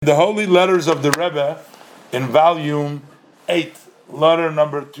The Holy Letters of the Rebbe in volume 8, letter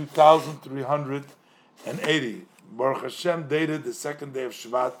number 2380. Baruch Hashem, dated the second day of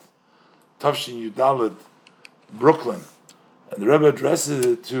Shabbat, Tavshin Yudalid, Brooklyn. And the Rebbe addresses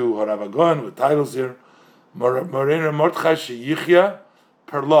it to Harav Agon with titles here, Morena Mordechai Sheyichya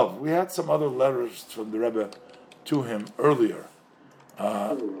Perlov. We had some other letters from the Rebbe to him earlier.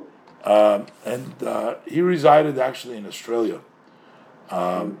 He resided actually in Australia.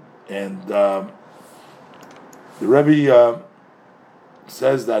 The Rebbe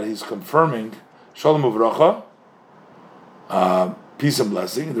says that he's confirming Shalom Uvracha, peace and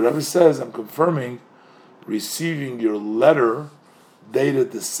blessing. The Rebbe says, I'm confirming receiving your letter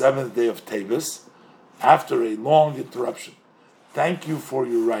dated the 7th day of Tevis after a long interruption. Thank you for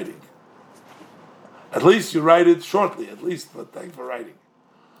your writing. At least you write it shortly, but thank you for writing.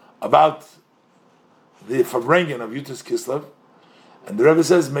 About the Farbrengen of Yutas Kislev. And the Rebbe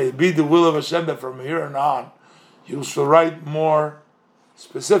says, may it be the will of Hashem that from here on you shall write more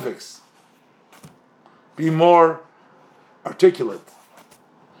specifics, be more articulate.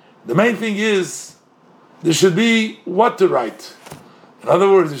 The main thing is, there should be what to write. In other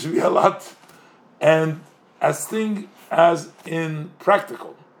words, there should be a lot. And as in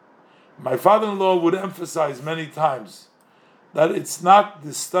practical, my father-in-law would emphasize many times that it's not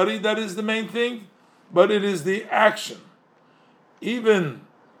the study that is the main thing, but it is the action. Even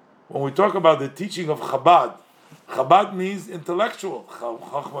when we talk about the teaching of Chabad, Chabad means intellectual,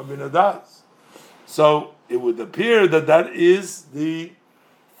 Chachma bin Adaz. So it would appear that is the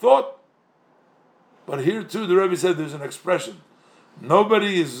thought. But here too, the Rebbe said there's an expression.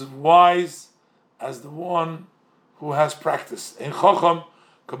 Nobody is wise as the one who has practice. In Chacham,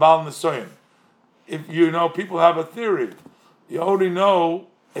 Kabal Nesoyim. If people have a theory, you only know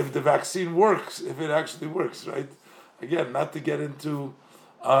if the vaccine works, if it actually works, right? Again, not to get into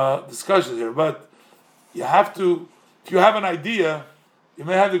discussions here, but you have to, if you have an idea, you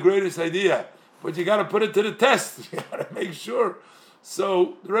may have the greatest idea, but you got to put it to the test. You got to make sure.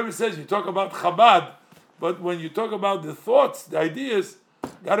 So the Rebbe says, you talk about Chabad, but when you talk about the thoughts, the ideas,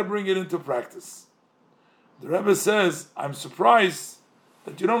 got to bring it into practice. The Rebbe says, I'm surprised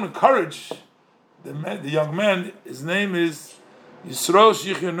that you don't encourage the young man, his name is Yisro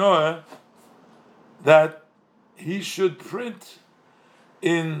Shichinoah, that he should print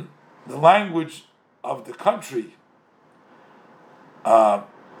in the language of the country. I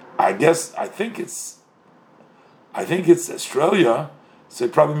think it's Australia, so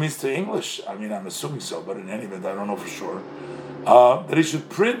it probably means to English. I mean, I'm assuming so, but in any event, I don't know for sure. That he should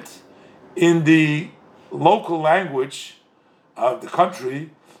print in the local language of the country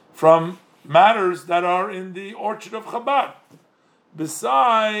from matters that are in the orchard of Chabad.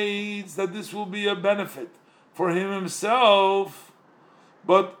 Besides that, this will be a benefit for him himself,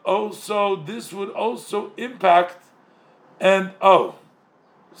 but also this would also impact, so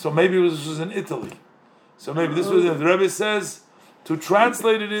maybe this was in Italy. So maybe this was, the Rebbe says, to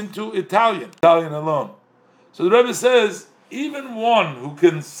translate it into Italian alone. So the Rebbe says, even one who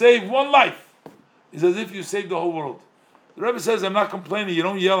can save one life is as if you saved the whole world. The Rebbe says, I'm not complaining, you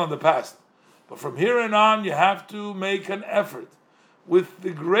don't yell on the past. But from here on, you have to make an effort, with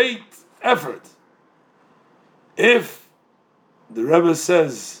the great effort. If the Rebbe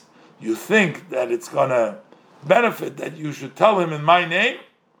says you think that it's going to benefit that you should tell him in my name,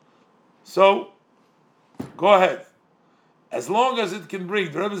 so go ahead. As long as it can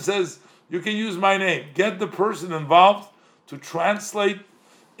bring, the Rebbe says you can use my name. Get the person involved to translate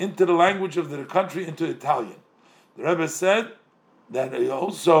into the language of the country into Italian. The Rebbe said that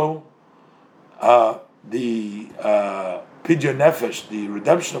also the Pidyon Nefesh, the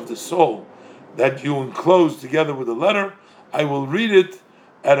redemption of the soul, that you enclose together with the letter, I will read it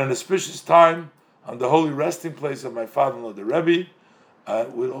at an auspicious time on the holy resting place of my father-in-law, the Rebbe,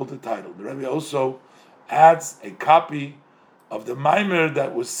 with all the title. The Rebbe also adds a copy of the Maimer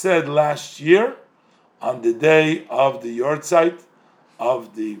that was said last year on the day of the Yortzeit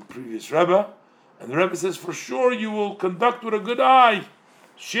of the previous Rebbe. And the Rebbe says, for sure you will conduct with a good eye,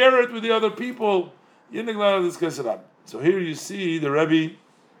 share it with the other people. So here you see the Rebbe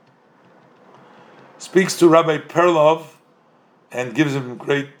speaks to Rabbi Perlov and gives him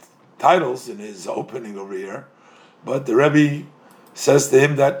great titles in his opening over here. But the Rebbe says to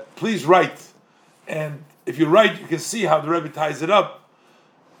him that, please write. And if you write, you can see how the Rebbe ties it up.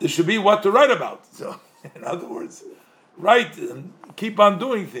 There should be what to write about. So, in other words, write and keep on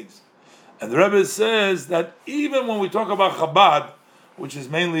doing things. And the Rebbe says that even when we talk about Chabad, which is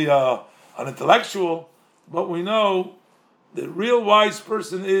mainly an intellectual, but we know the real wise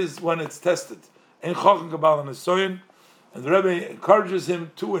person is when it's tested. In Chacham Kabbalah Nesoyin, And the Rebbe encourages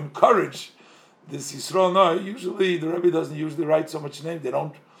him to encourage this Yisrael. No, usually the Rebbe doesn't usually write so much name. They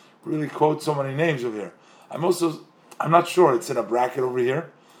don't really quote so many names over here. I'm not sure it's in a bracket over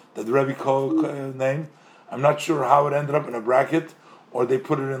here that the Rebbe name. I'm not sure how it ended up in a bracket, or they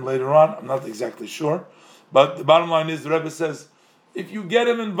put it in later on. I'm not exactly sure. But the bottom line is the Rebbe says, if you get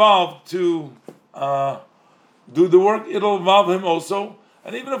him involved to do the work, it'll involve him also.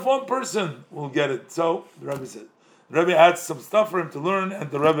 And even if one person will get it. So the Rebbe said, the Rebbe adds some stuff for him to learn, and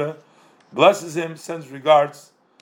the Rebbe blesses him, sends regards